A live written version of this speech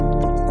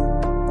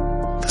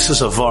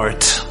is a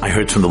vart I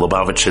heard from the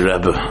Lubavitcher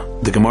Rebbe.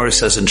 The Gemara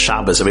says in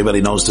Shabbos,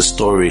 everybody knows the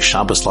story,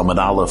 Shabbos Lamed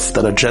Aleph,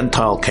 that a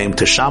Gentile came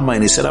to Shammai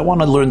and he said, I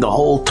want to learn the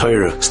whole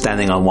Torah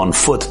standing on one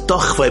foot.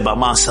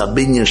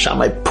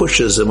 Shammai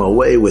pushes him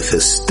away with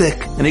his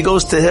stick. And he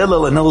goes to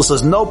Hillel, and Hillel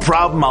says, no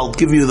problem, I'll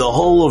give you the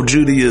whole of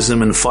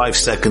Judaism in 5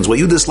 seconds. What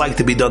you dislike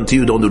to be done to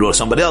you, don't do to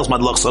somebody else.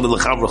 That's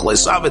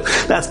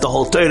the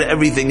whole Torah.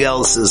 Everything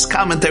else is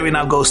commentary.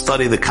 Now go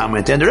study the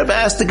commentary. And the Rebbe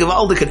asked the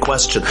Gevaldik a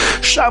question.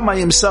 Shammai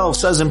himself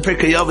says in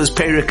Pirkei Avos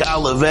Perik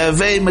Aleph,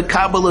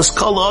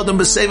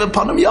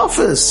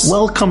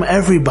 welcome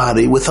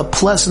everybody with a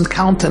pleasant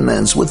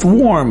countenance, with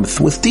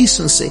warmth, with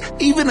decency.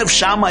 Even if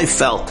Shammai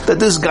felt that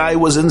this guy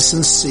was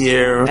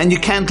insincere, and you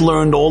can't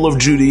learn all of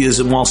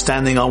Judaism while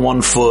standing on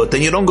one foot,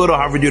 and you don't go to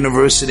Harvard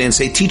University and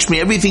say, teach me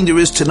everything there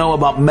is to know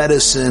about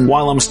medicine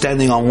while I'm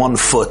standing on one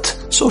foot.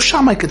 So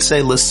Shammai could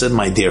say, listen,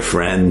 my dear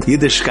friend,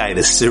 Yiddishkeit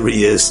is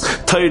serious,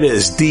 Torah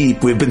is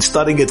deep, we've been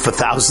studying it for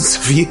thousands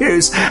of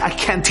years, I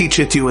can't teach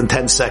it to you in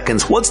 10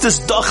 seconds. What's this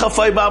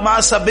Dachafai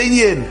Ba'amasa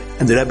Binyan?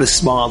 And the Rebbe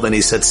smiled and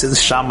he said, since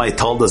Shammai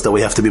told us that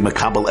we have to be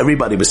Makabel,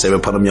 everybody B'Sever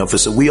Panim Yafis,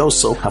 so we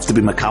also have to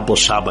be Makabel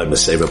Shammai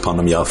B'Sever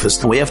Panim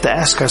Yafis. And we have to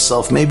ask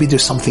ourselves, maybe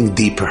there's something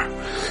deeper.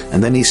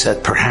 And then he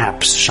said,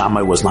 perhaps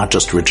Shammai was not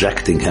just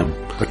rejecting him,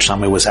 but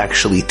Shammai was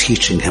actually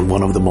teaching him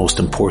one of the most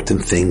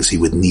important things he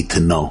would need to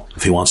know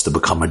if he wants to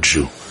become a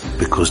Jew.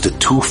 Because the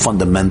two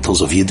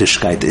fundamentals of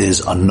Yiddishkeit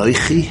is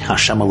Anoichi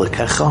Hashem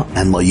Elokecha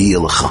and Lo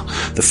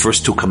Yi'elecha. The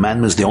first two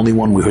commandments, the only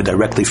one we heard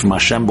directly from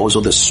Hashem, those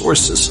are the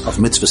sources of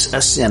mitzvahs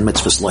Esi and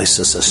mitzvahs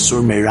Loises.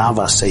 Asur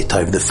Meirava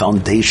Seitaiv. The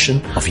foundation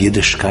of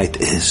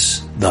Yiddishkeit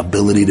is the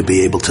ability to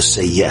be able to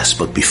say yes,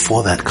 but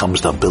before that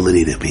comes the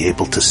ability to be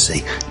able to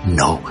say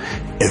no.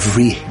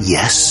 Every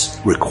yes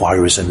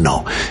requires a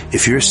no.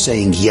 If you're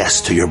saying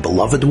yes to your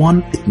beloved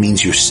one, it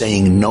means you're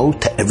saying no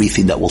to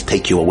everything that will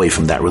take you away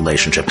from that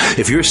relationship.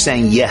 If you're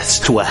saying yes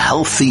to a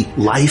healthy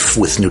life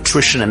with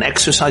nutrition and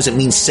exercise, it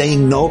means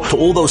saying no to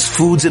all those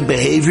foods and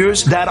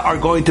behaviors that are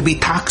going to be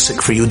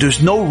toxic for you.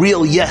 There's no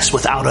real yes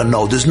without a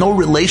no. There's no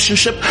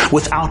relationship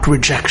without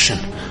rejection.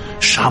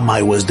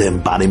 Shammai was the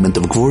embodiment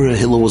of Gvura,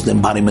 Hillel was the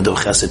embodiment of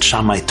Chesed.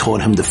 Shammai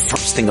taught him the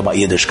first thing about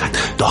Yiddishkeit.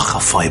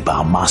 Dachafai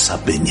ba'amasa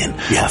binyan.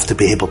 You have to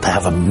be able to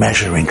have a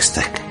measuring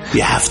stick.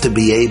 You have to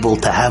be able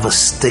to have a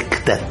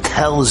stick that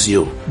tells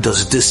you,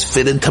 does this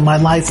fit into my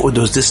life or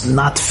does this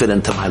not fit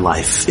into my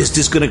life? Is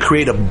this going to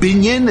create a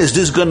binyan? Is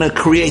this going to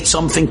create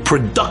something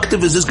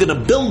productive? Is this going to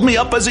build me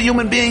up as a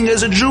human being,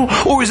 as a Jew?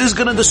 Or is this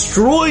going to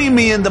destroy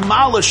me and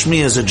demolish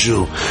me as a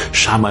Jew?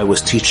 Shammai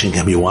was teaching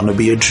him, you want to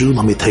be a Jew?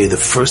 Let me tell you the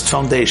first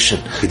foundation.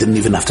 He didn't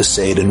even have to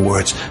say it in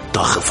words.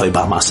 You're going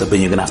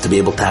to have to be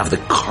able to have the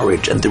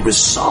courage and the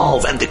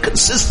resolve and the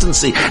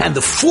consistency and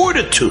the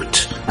fortitude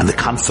and the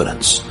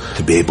confidence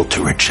to be able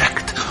to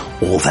reject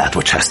all that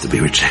which has to be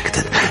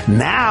rejected.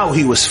 Now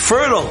he was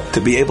fertile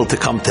to be able to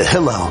come to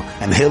Hillel,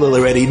 and Hillel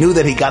already knew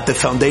that he got the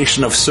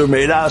foundation of Sur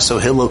Meirah, so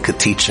Hillel could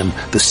teach him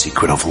the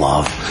secret of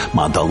love.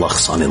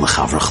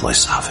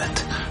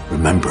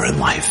 Remember in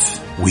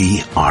life,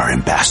 we are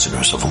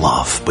ambassadors of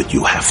love, but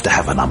you have to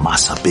have an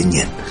amasa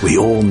binyan. We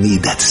all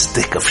need that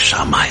stick of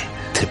Shammai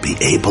to be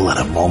able at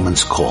a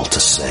moment's call to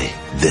say,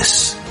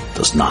 this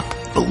does not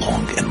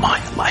belong in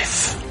my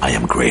life. I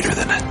am greater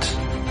than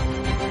it.